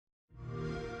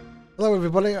Hello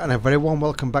everybody and a very warm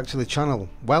welcome back to the channel.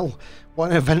 Well, what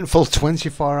an eventful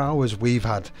 24 hours we've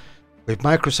had, with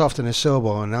Microsoft and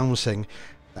Asobo announcing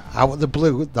out of the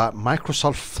blue that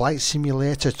Microsoft Flight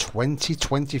Simulator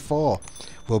 2024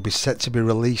 will be set to be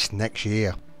released next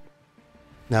year.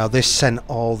 Now this sent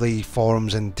all the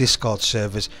forums and Discord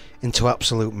servers into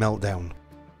absolute meltdown,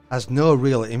 as no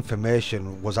real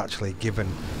information was actually given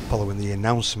following the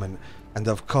announcement, and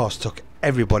of course took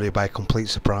everybody by complete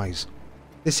surprise.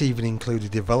 This even included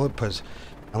developers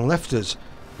and left us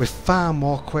with far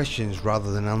more questions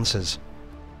rather than answers.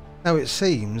 Now it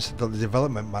seems that the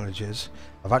development managers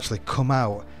have actually come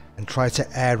out and tried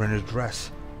to air and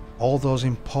address all those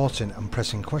important and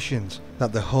pressing questions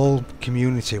that the whole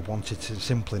community wanted to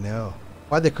simply know.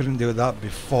 Why they couldn't do that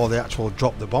before they actually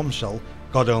dropped the bombshell,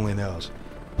 God only knows.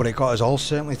 But it got us all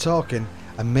certainly talking,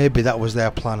 and maybe that was their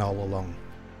plan all along.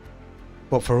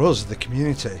 But for us, the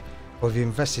community, we've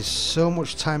invested so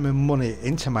much time and money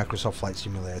into Microsoft Flight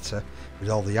Simulator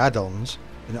with all the add-ons,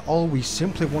 and all we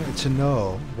simply wanted to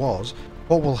know was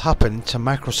what will happen to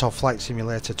Microsoft Flight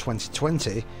Simulator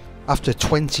 2020 after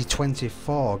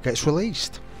 2024 gets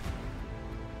released.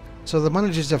 So the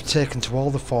managers have taken to all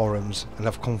the forums and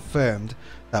have confirmed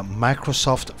that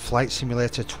Microsoft Flight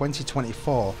Simulator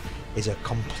 2024 is a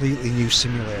completely new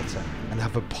simulator, and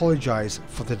have apologised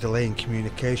for the delay in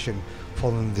communication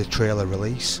following the trailer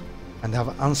release, and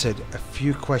have answered a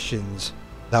few questions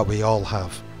that we all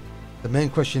have. The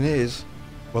main question is,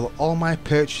 will all my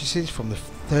purchases from the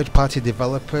third-party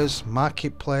developers,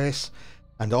 marketplace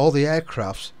and all the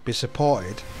aircrafts be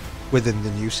supported within the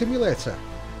new simulator?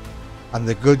 And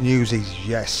the good news is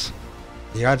yes,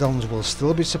 the add-ons will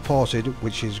still be supported,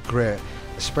 which is great,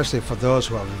 especially for those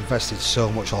who have invested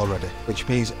so much already, which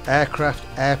means aircraft,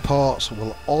 airports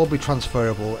will all be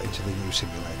transferable into the new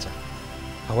simulator.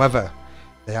 However,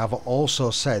 they have also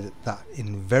said that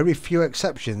in very few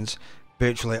exceptions,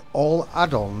 virtually all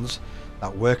add-ons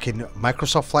that work in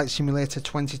Microsoft Flight Simulator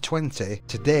 2020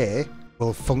 today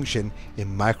will function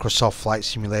in Microsoft Flight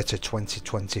Simulator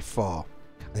 2024,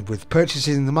 and with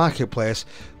purchases in the marketplace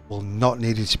will not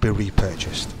need to be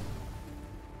repurchased.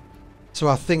 So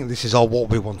I think this is all what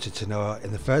we wanted to know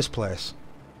in the first place.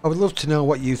 I would love to know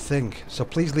what you think, so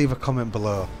please leave a comment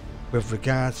below with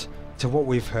regards to what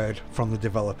we've heard from the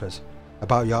developers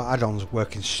about your add-ons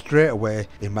working straight away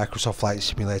in Microsoft Flight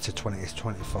Simulator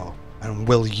 2024, and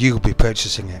will you be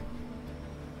purchasing it?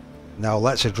 Now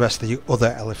let's address the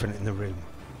other elephant in the room.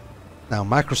 Now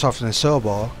Microsoft and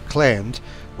Asobo claimed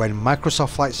when Microsoft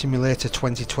Flight Simulator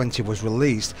 2020 was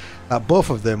released that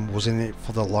both of them was in it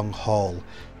for the long haul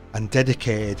and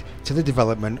dedicated to the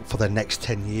development for the next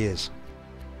 10 years.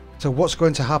 So what's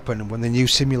going to happen when the new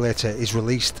simulator is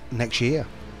released next year?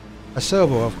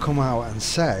 Asobo have come out and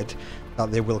said that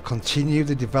they will continue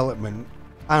the development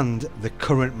and the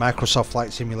current Microsoft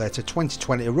Flight Simulator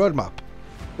 2020 roadmap,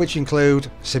 which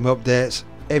include sim updates,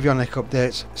 avionic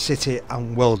updates, city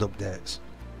and world updates.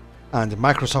 And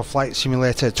Microsoft Flight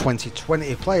Simulator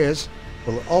 2020 players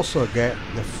will also get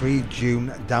the free June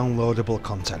downloadable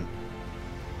content.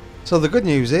 So the good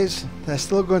news is they're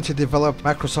still going to develop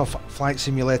Microsoft Flight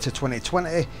Simulator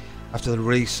 2020 after the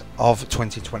release of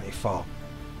 2024.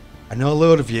 I know a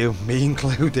load of you, me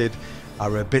included,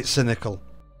 are a bit cynical.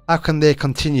 How can they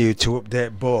continue to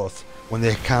update both when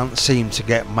they can't seem to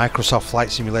get Microsoft Flight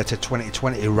Simulator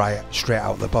 2020 right straight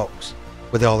out the box,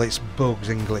 with all its bugs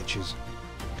and glitches?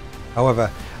 However,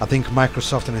 I think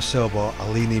Microsoft and Asobo are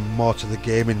leaning more to the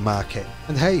gaming market,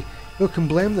 and hey, who can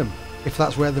blame them if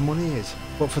that's where the money is?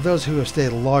 But for those who have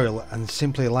stayed loyal and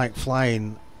simply like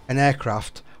flying an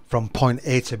aircraft from point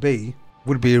A to B, it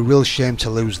would be a real shame to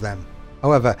lose them.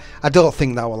 However, I don't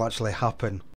think that will actually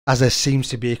happen, as there seems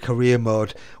to be a career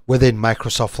mode within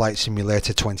Microsoft Flight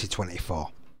Simulator 2024.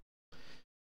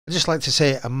 I'd just like to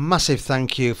say a massive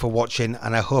thank you for watching,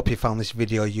 and I hope you found this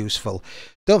video useful.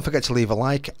 Don't forget to leave a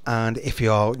like, and if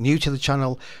you're new to the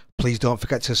channel, please don't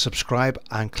forget to subscribe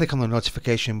and click on the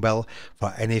notification bell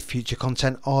for any future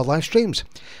content or live streams.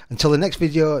 Until the next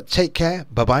video, take care,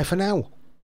 bye bye for now.